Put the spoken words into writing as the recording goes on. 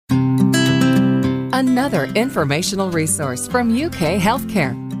another informational resource from UK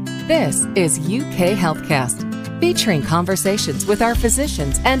Healthcare. This is UK Healthcast, featuring conversations with our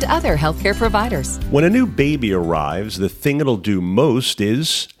physicians and other healthcare providers. When a new baby arrives, the thing it'll do most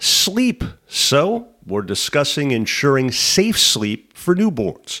is sleep. So, we're discussing ensuring safe sleep for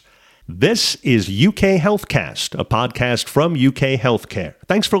newborns. This is UK Healthcast, a podcast from UK Healthcare.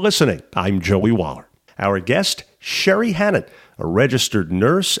 Thanks for listening. I'm Joey Waller. Our guest, Sherri Hannan, a registered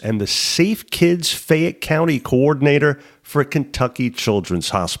nurse and the Safe Kids Fayette County coordinator for Kentucky Children's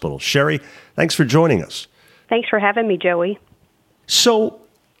Hospital. Sherri, thanks for joining us. Thanks for having me, Joey. So,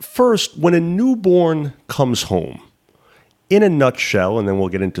 first, when a newborn comes home, in a nutshell, and then we'll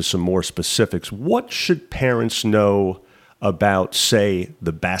get into some more specifics, what should parents know about, say,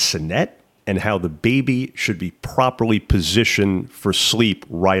 the bassinet and how the baby should be properly positioned for sleep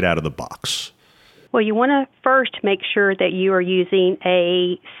right out of the box? Well, you want to first make sure that you are using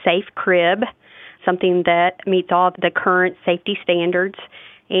a safe crib, something that meets all the current safety standards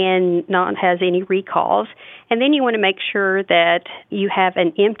and not has any recalls. And then you want to make sure that you have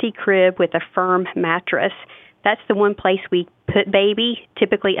an empty crib with a firm mattress. That's the one place we put baby,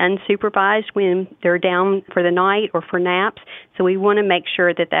 typically unsupervised when they're down for the night or for naps. So we want to make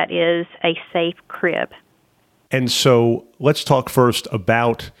sure that that is a safe crib. And so let's talk first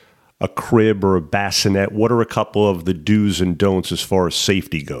about a crib or a bassinet. What are a couple of the do's and don'ts as far as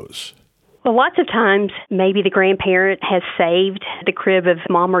safety goes? Well, lots of times maybe the grandparent has saved the crib of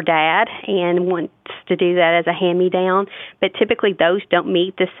mom or dad and wants to do that as a hand-me-down, but typically those don't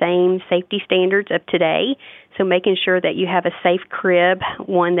meet the same safety standards of today. So making sure that you have a safe crib,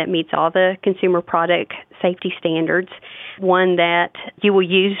 one that meets all the consumer product safety standards, one that you will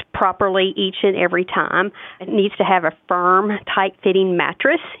use properly each and every time. It needs to have a firm, tight-fitting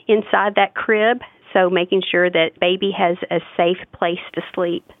mattress inside that crib, so making sure that baby has a safe place to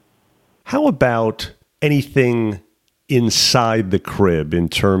sleep. How about anything inside the crib in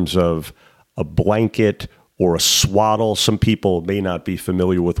terms of a blanket or a swaddle? Some people may not be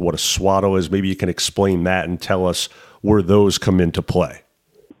familiar with what a swaddle is. Maybe you can explain that and tell us where those come into play.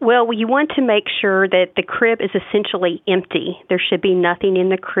 Well, you want to make sure that the crib is essentially empty. There should be nothing in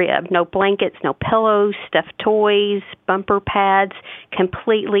the crib. No blankets, no pillows, stuffed toys, bumper pads,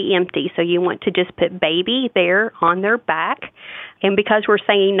 completely empty. So you want to just put baby there on their back. And because we're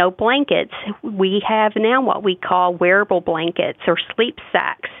saying no blankets, we have now what we call wearable blankets or sleep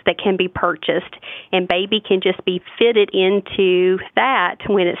sacks that can be purchased. And baby can just be fitted into that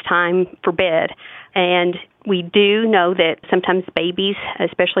when it's time for bed. And we do know that sometimes babies,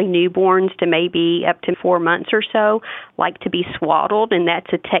 especially newborns to maybe up to 4 months or so, like to be swaddled, and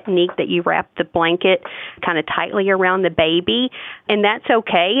that's a technique that you wrap the blanket kind of tightly around the baby. And that's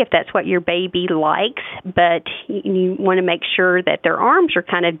okay if that's what your baby likes, but you want to make sure that their arms are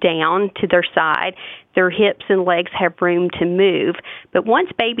kind of down to their side. Their hips and legs have room to move. But once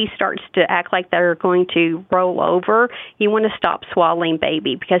baby starts to act like they're going to roll over, you want to stop swaddling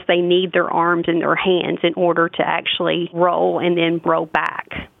baby because they need their arms and their hands in order to actually roll and then roll back.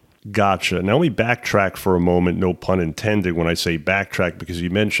 Gotcha. Now let me backtrack for a moment, no pun intended when I say backtrack, because you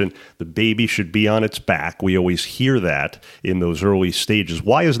mentioned the baby should be on its back. We always hear that in those early stages.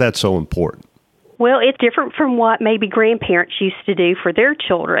 Why is that so important? Well, it's different from what maybe grandparents used to do for their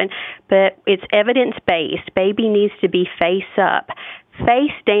children, but it's evidence-based. Baby needs to be face up.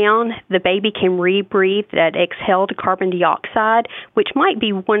 Face down, the baby can rebreathe that exhaled carbon dioxide, which might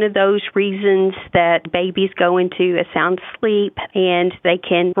be one of those reasons that babies go into a sound sleep and they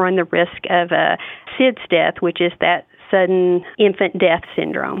can run the risk of a SIDS death, which is that sudden infant death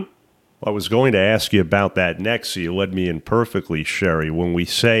syndrome. I was going to ask you about that next, so you led me in perfectly, Sherri. When we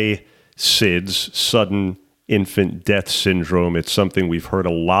say SIDS, sudden infant death syndrome, it's something we've heard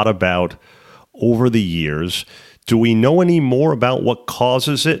a lot about over the years. Do we know any more about what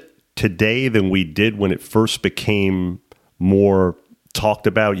causes it today than we did when it first became more talked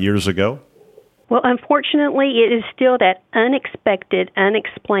about years ago? Well, unfortunately, it is still that unexpected,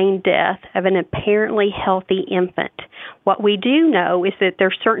 unexplained death of an apparently healthy infant. What we do know is that there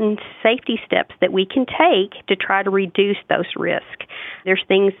are certain safety steps that we can take to try to reduce those risks. There's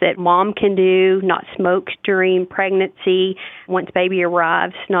things that mom can do, not smoke during pregnancy, once baby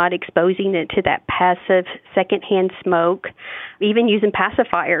arrives, not exposing it to that passive secondhand smoke, even using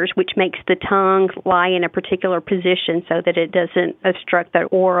pacifiers, which makes the tongue lie in a particular position so that it doesn't obstruct the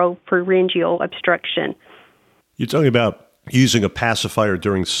oropharyngeal obstruction. You're talking about using a pacifier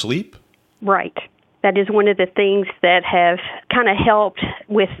during sleep? Right. That is one of the things that have kind of helped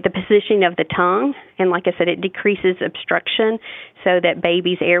with the positioning of the tongue. And like I said, it decreases obstruction so that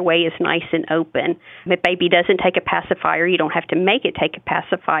baby's airway is nice and open. If baby doesn't take a pacifier, you don't have to make it take a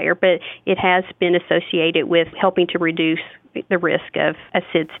pacifier, but it has been associated with helping to reduce the risk of a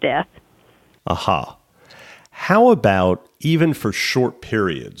SIDS death. Aha. How about even for short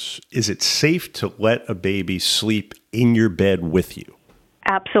periods? Is it safe to let a baby sleep in your bed with you?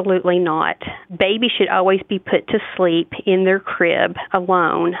 Absolutely not. Babies should always be put to sleep in their crib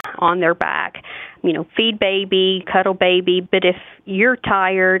alone on their back. Feed baby, cuddle baby, but if you're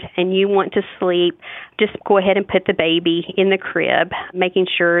tired and you want to sleep, just go ahead and put the baby in the crib, making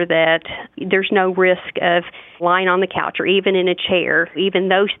sure that there's no risk of lying on the couch or even in a chair. Even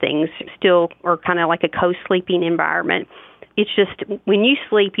those things still are kind of like a co-sleeping environment. It's just when you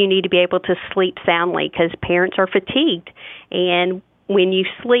sleep, you need to be able to sleep soundly because parents are fatigued. And when you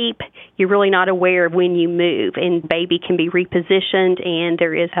sleep, you're really not aware of when you move, and baby can be repositioned, and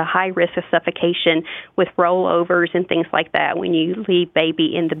there is a high risk of suffocation with rollovers and things like that when you leave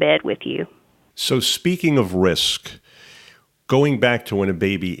baby in the bed with you. So speaking of risk, going back to when a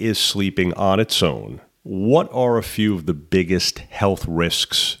baby is sleeping on its own, what are a few of the biggest health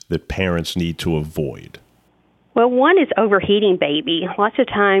risks that parents need to avoid? Well, one is overheating baby. Lots of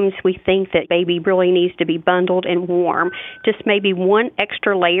times we think that baby really needs to be bundled and warm. Just maybe one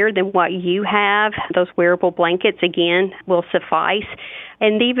extra layer than what you have. Those wearable blankets, again, will suffice.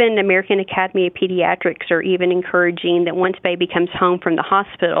 And even American Academy of Pediatrics are even encouraging that once baby comes home from the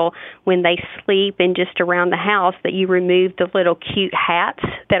hospital, when they sleep and just around the house, that you remove the little cute hats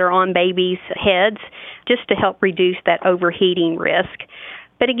that are on babies' heads just to help reduce that overheating risk.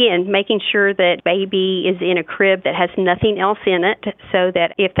 But again, making sure that baby is in a crib that has nothing else in it so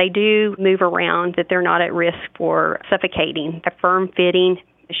that if they do move around, that they're not at risk for suffocating. A firm fitting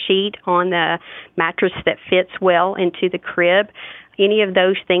sheet on the mattress that fits well into the crib, any of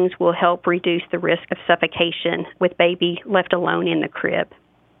those things will help reduce the risk of suffocation with baby left alone in the crib.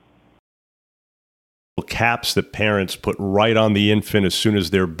 Caps that parents put right on the infant as soon as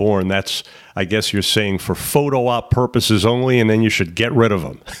they're born. That's, I guess you're saying, for photo op purposes only, and then you should get rid of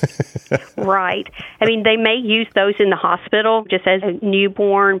them. Right. I mean, they may use those in the hospital just as a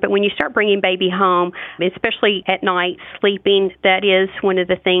newborn, but when you start bringing baby home, especially at night, sleeping, that is one of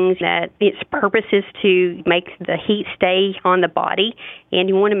the things that its purpose is to make the heat stay on the body, and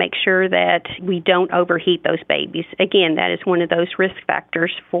you want to make sure that we don't overheat those babies. Again, that is one of those risk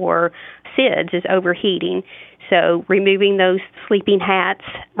factors for SIDS is overheating. So removing those sleeping hats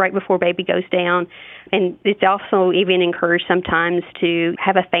right before baby goes down. And it's also even encouraged sometimes to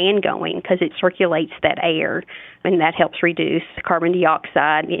have a fan going because it circulates that air, and that helps reduce carbon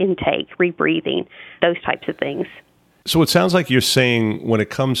dioxide intake, rebreathing, those types of things. So it sounds like you're saying when it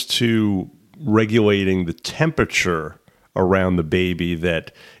comes to regulating the temperature around the baby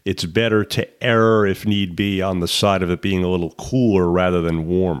that it's better to err, if need be, on the side of it being a little cooler rather than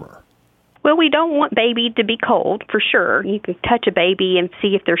warmer. Well, we don't want baby to be cold, for sure. You can touch a baby and see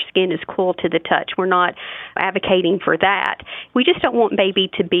if their skin is cool to the touch. We're not advocating for that. We just don't want baby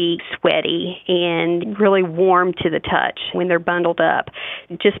to be sweaty and really warm to the touch when they're bundled up.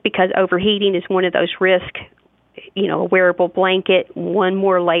 Just because overheating is one of those risks, a wearable blanket, one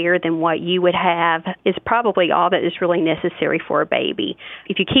more layer than what you would have is probably all that is really necessary for a baby.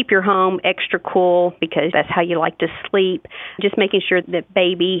 If you keep your home extra cool because that's how you like to sleep, just making sure that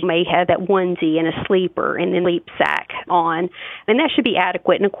baby may have that onesie and a sleeper and then sleep sack on. And that should be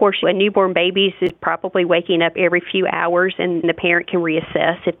adequate. And of course, a newborn baby is probably waking up every few hours, and the parent can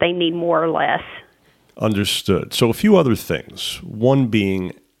reassess if they need more or less. Understood. So a few other things. One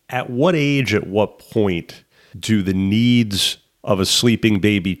being, at what age, at what point do the needs of a sleeping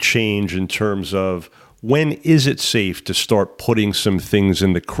baby change in terms of when is it safe to start putting some things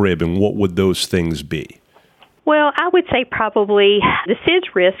in the crib, and what would those things be? Well, I would say probably the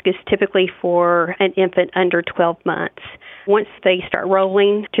SIDS risk is typically for an infant under 12 months. Once they start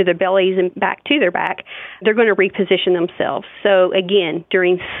rolling to their bellies and back to their back, they're going to reposition themselves. So again,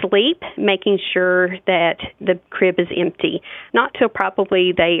 during sleep, making sure that the crib is empty. Not till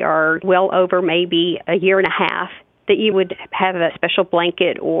probably they are well over maybe a year and a half that you would have a special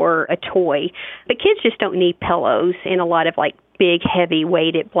blanket or a toy. But kids just don't need pillows and a lot of big, heavy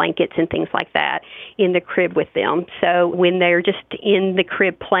weighted blankets and things like that in the crib with them. So when they're just in the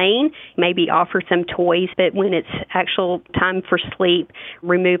crib playing, maybe offer some toys, but when it's actual time for sleep,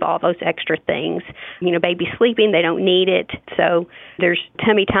 remove all those extra things. Baby sleeping, they don't need it. So there's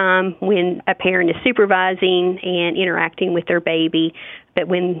tummy time when a parent is supervising and interacting with their baby. But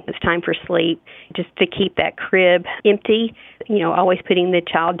when it's time for sleep, just to keep that crib empty, always putting the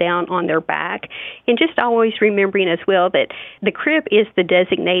child down on their back. And just always remembering as well that the crib is the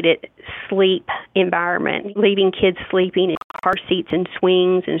designated sleep environment. Leaving kids sleeping in car seats and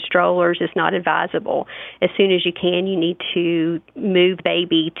swings and strollers is not advisable. As soon as you can, you need to move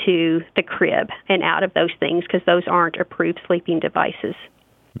baby to the crib and out of those things because those aren't approved sleeping devices.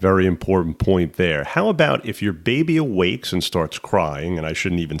 Very important point there. How about if your baby awakes and starts crying, and I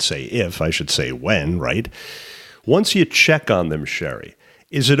shouldn't even say if, I should say when, right? Once you check on them, Sherri,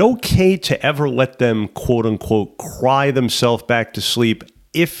 is it okay to ever let them, quote unquote, cry themselves back to sleep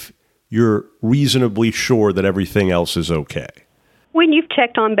if you're reasonably sure that everything else is okay? When you've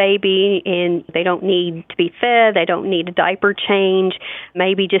checked on baby and they don't need to be fed, they don't need a diaper change,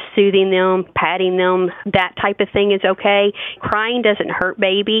 maybe just soothing them, patting them, that type of thing is okay. Crying doesn't hurt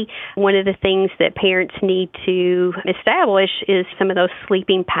baby. One of the things that parents need to establish is some of those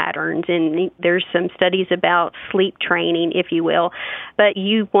sleeping patterns, and there's some studies about sleep training, if you will. But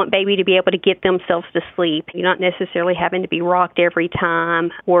you want baby to be able to get themselves to sleep. You're not necessarily having to be rocked every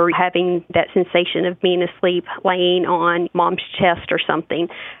time or having that sensation of being asleep laying on mom's chest or something.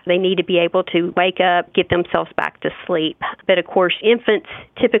 They need to be able to wake up, get themselves back to sleep. But of course, infants,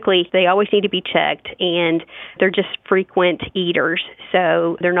 typically, they always need to be checked, and they're just frequent eaters,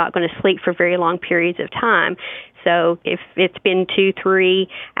 so they're not going to sleep for very long periods of time. So if it's been 2-3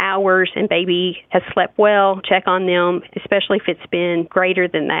 hours and baby has slept well, check on them, especially if it's been greater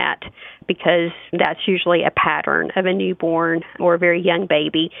than that, because that's usually a pattern of a newborn or a very young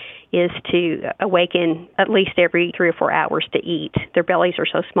baby, is to awaken at least every 3 or 4 hours to eat. Their bellies are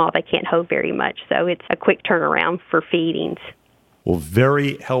so small they can't hold very much, so it's a quick turnaround for feedings. Well,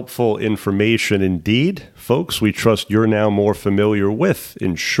 very helpful information indeed. Folks, we trust you're now more familiar with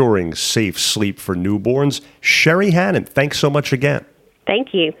ensuring safe sleep for newborns. Sherri Hannan, thanks so much again.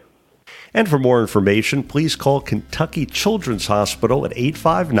 Thank you. And for more information, please call Kentucky Children's Hospital at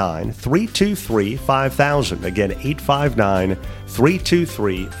 859-323-5000. Again,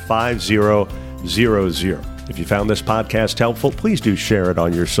 859-323-5000. If you found this podcast helpful, please do share it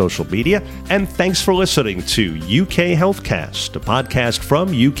on your social media. And thanks for listening to UK Healthcast, a podcast from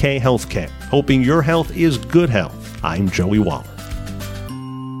UK Healthcare. Hoping your health is good health. I'm Joey Wallace.